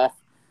kind of off.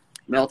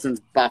 Melton's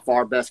by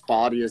far best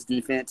quality is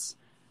defense,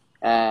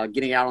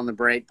 getting out on the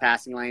break,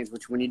 passing lanes,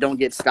 which when you don't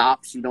get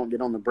stops, you don't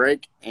get on the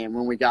break. And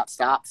when we got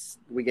stops,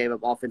 we gave up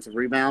offensive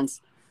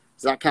rebounds.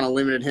 So that kind of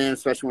limited him,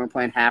 especially when we're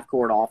playing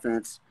half-court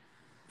offense.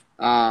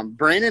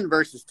 Brandon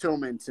versus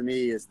Tillman, to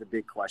me, is the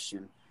big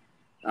question.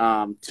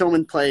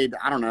 Tillman played,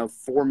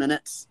 4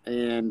 minutes,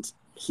 and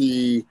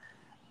he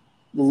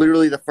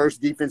literally the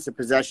first defensive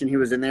possession he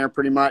was in there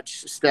pretty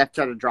much. Steph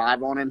tried to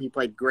drive on him. He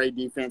played great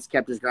defense,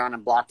 kept his ground,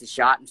 and blocked his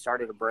shot and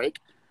started a break.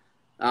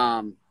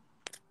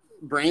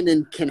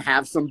 Brandon can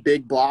have some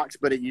big blocks,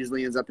 but it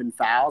usually ends up in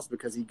fouls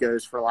because he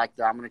goes for I'm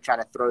going to try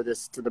to throw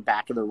this to the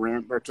back of the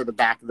rim or to the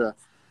back of the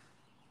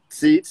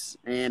seats,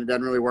 and it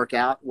doesn't really work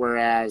out.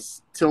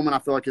 Whereas Tillman, I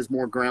feel like, is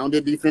more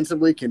grounded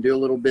defensively, can do a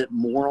little bit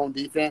more on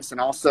defense, and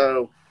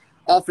also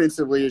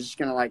offensively is just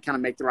going to kind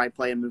of make the right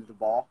play and move the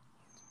ball.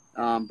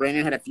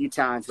 Brandon had a few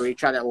times where he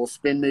tried that little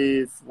spin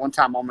move. One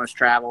time almost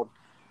traveled.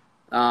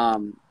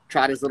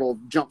 Tried his little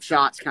jump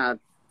shots kind of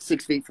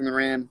 6 feet from the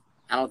rim.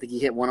 I don't think he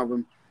hit one of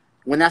them.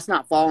 When that's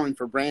not falling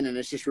for Brandon,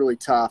 it's just really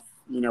tough,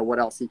 what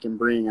else he can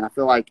bring. And I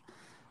feel like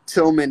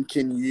Tillman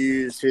can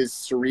use his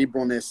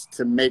cerebralness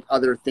to make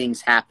other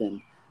things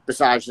happen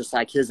besides just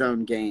his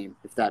own game,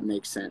 if that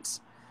makes sense.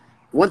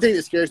 One thing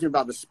that scares me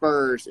about the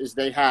Spurs is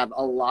they have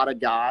a lot of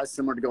guys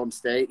similar to Golden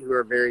State who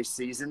are very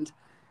seasoned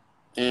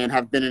and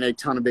have been in a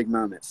ton of big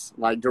moments.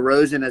 Like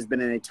DeRozan has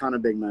been in a ton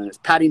of big moments.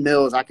 Patty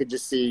Mills, I could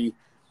just see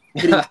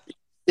hitting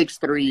 6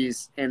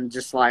 threes and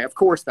just of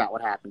course that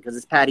would happen because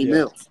it's Patty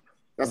Mills.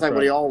 That's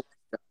what he always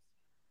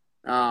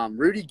does.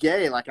 Rudy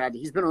Gay,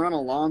 he's been around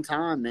a long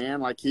time,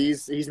 man.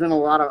 He's been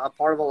a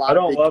part of a lot. I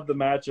don't love the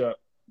matchup.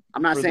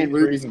 I'm not saying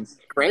Rudy's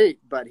great,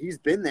 but he's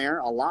been there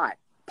a lot.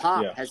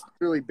 Pop has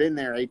really been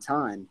there a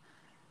ton.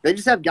 They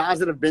just have guys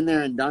that have been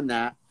there and done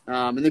that,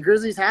 and the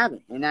Grizzlies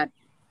haven't. And that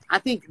I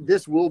think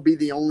this will be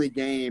the only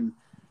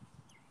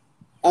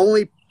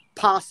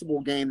possible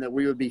game that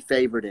we would be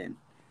favored in,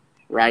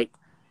 right?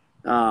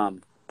 So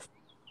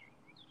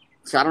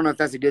I don't know if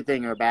that's a good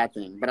thing or a bad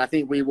thing, but I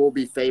think we will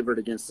be favored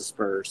against the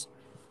Spurs.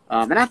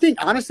 And I think,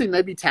 honestly,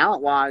 maybe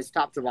talent-wise,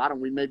 top to bottom,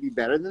 we may be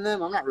better than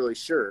them. I'm not really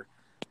sure.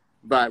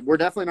 But we're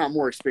definitely not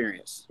more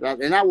experienced.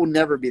 And that will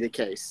never be the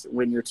case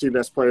when your two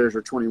best players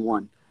are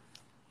 21.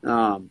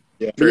 But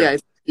yeah,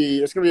 it's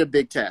going to be a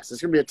big test.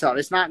 It's going to be a tough.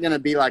 It's not going to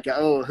be like,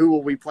 who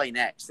will we play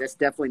next? That's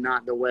definitely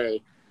not the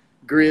way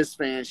Grizz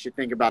fans should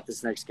think about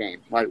this next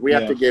game. Like, we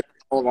have to give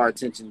all of our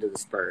attention to the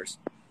Spurs.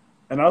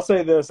 And I'll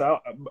say this,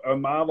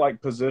 in my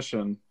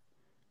position,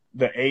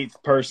 the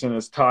 8th person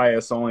is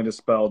Tyus only to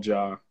spell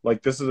Ja.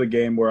 Like, this is a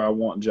game where I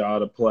want Ja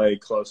to play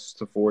close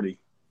to 40.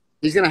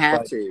 He's going to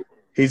have to.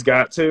 He's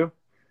got to.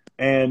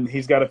 And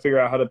he's got to figure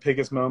out how to pick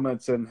his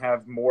moments and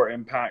have more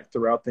impact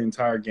throughout the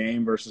entire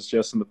game versus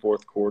just in the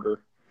fourth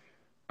quarter.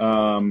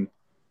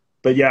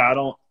 But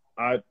yeah,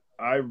 I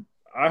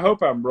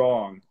hope I'm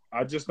wrong.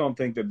 I just don't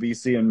think that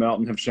BC and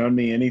Melton have shown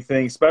me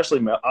anything,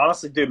 especially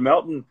honestly, dude,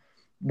 Melton,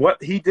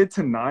 what he did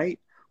tonight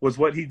was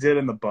what he did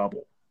in the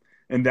bubble.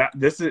 And that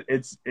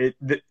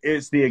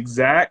it's the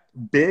exact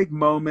big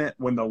moment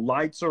when the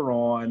lights are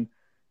on,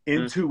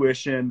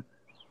 intuition,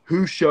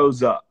 who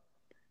shows up.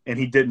 And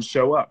he didn't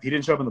show up. He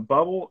didn't show up in the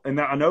bubble. And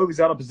I know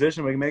he's out of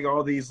position. We can make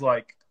all these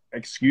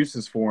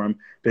excuses for him,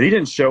 but he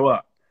didn't show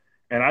up.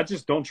 And I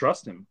just don't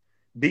trust him.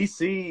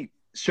 BC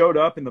showed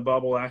up in the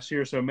bubble last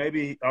year, so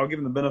maybe I'll give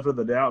him the benefit of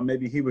the doubt.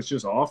 Maybe he was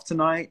just off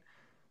tonight.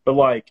 But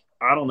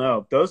I don't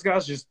know. Those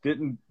guys just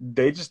didn't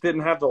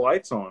have the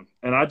lights on.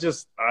 And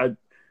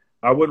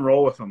I wouldn't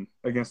roll with them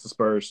against the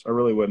Spurs. I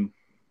really wouldn't.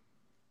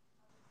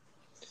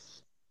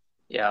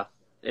 Yeah,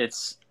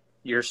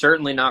 you're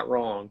certainly not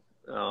wrong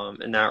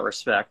in that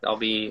respect.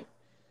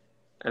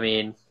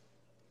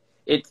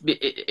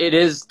 It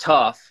is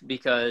tough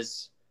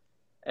because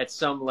at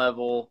some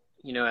level,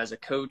 as a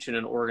coach in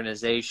an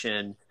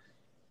organization,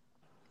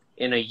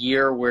 in a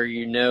year where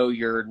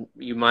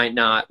you might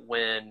not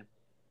win,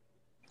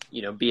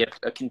 be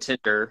a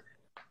contender,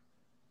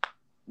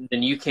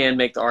 then you can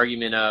make the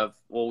argument of,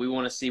 well, we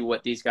want to see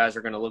what these guys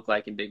are going to look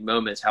like in big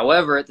moments.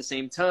 However, at the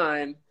same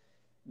time,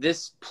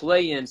 this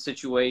play-in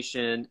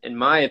situation, in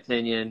my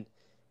opinion,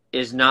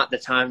 is not the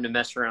time to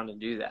mess around and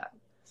do that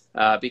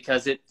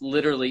because it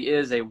literally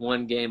is a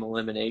one-game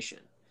elimination.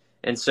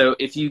 And so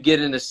if you get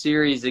in a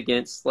series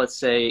against, let's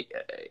say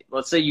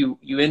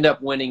you end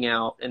up winning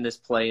out in this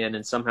play-in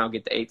and somehow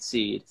get the 8th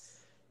seed,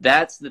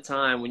 that's the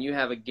time when you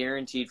have a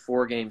guaranteed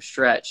 4-game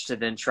stretch to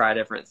then try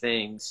different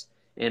things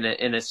in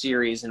a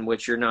series in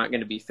which you're not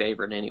going to be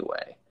favored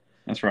anyway.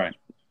 That's right.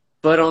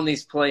 But on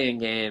these play-in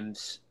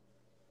games,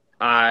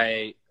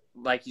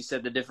 like you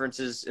said, the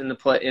differences in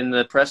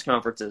the press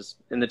conferences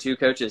in the two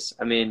coaches.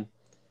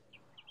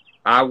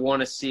 I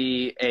want to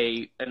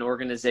see an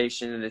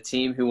organization and a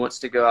team who wants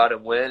to go out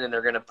and win, and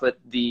they're going to put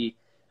the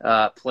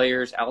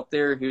players out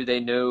there who they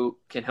know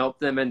can help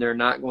them, and they're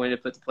not going to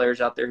put the players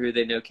out there who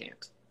they know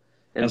can't.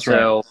 And that's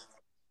so, right.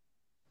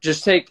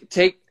 Just take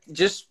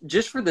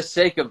just for the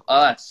sake of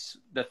us,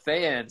 the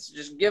fans,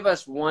 just give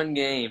us one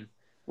game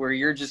where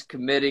you're just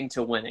committing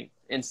to winning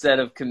instead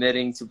of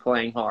committing to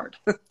playing hard.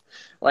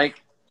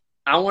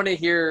 I want to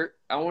hear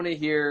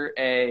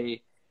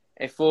a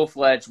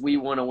full-fledged, we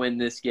want to win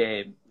this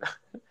game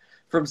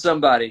from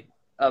somebody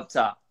up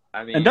top.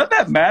 And doesn't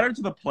that matter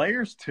to the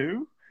players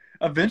too?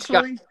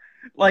 Eventually,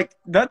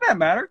 doesn't that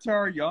matter to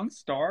our young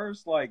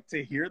stars?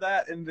 To hear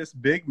that in this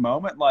big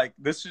moment,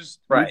 this is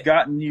right. We've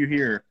gotten you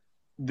here.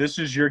 This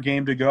is your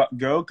game to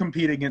go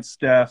compete against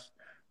Steph.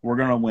 We're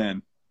gonna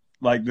win.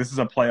 This is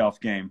a playoff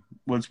game.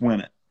 Let's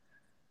win it.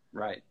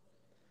 Right.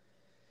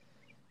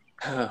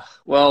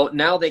 Well,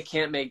 now they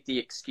can't make the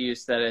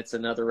excuse that it's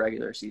another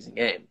regular season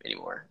game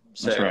anymore.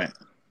 So that's right.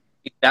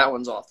 That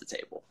one's off the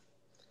table.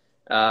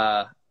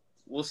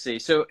 We'll see.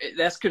 So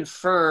that's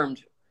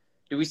confirmed.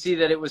 Do we see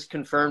that it was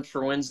confirmed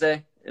for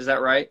Wednesday? Is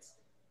that right?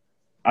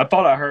 I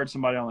thought I heard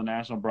somebody on the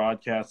national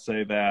broadcast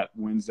say that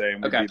Wednesday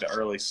would be the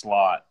early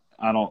slot.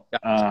 I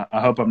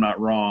hope I'm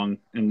not wrong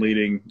in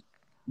leading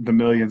the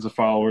millions of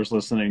followers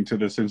listening to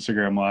this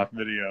Instagram live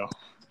video.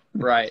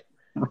 Right.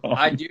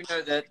 I do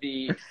know that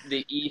the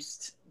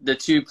East, the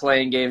two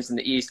playing games in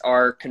the East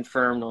are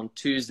confirmed on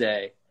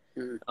Tuesday,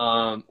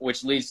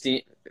 which leads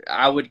to,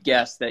 I would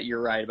guess that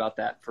you're right about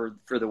that for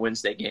the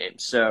Wednesday game.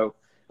 So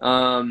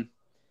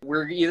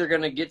we're either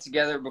going to get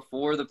together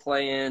before the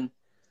play-in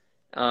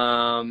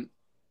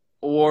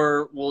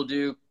or we'll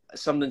do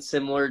something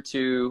similar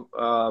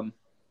to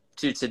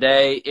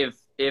today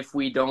if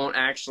we don't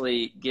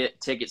actually get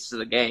tickets to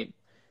the game.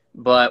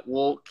 But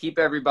we'll keep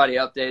everybody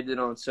updated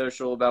on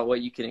social about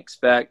what you can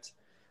expect.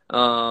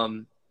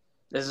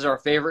 This is our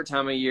favorite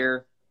time of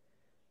year,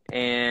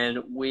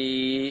 and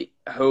we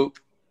hope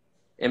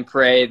and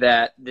pray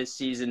that this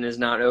season is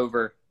not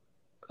over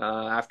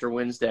after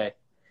Wednesday.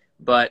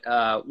 But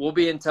we'll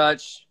be in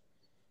touch.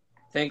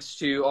 Thanks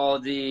to all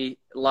the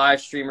live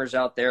streamers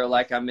out there.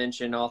 Like I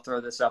mentioned, I'll throw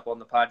this up on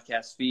the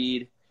podcast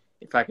feed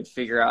if I could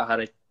figure out how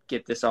to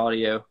get this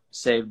audio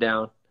saved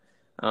down.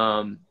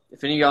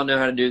 If any of y'all know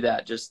how to do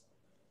that, just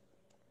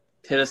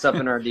hit us up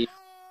in our DM.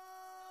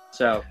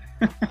 So,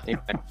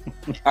 anyway.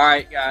 All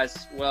right,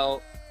 guys.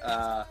 Well,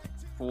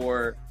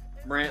 for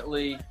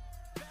Brantley,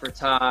 for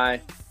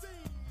Ty,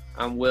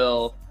 I'm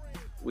Will.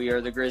 We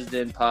are the Grizz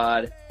Den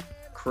Pod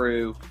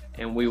crew,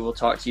 and we will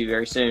talk to you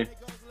very soon.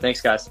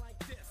 Thanks, guys.